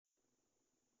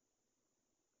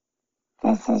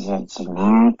This is your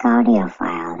generic audio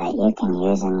file that you can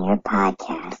use in your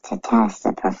podcast to test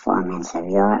the performance of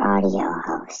your audio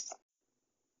host.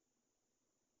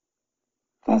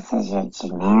 This is your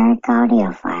generic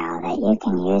audio file that you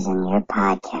can use in your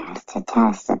podcast to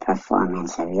test the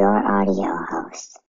performance of your audio host.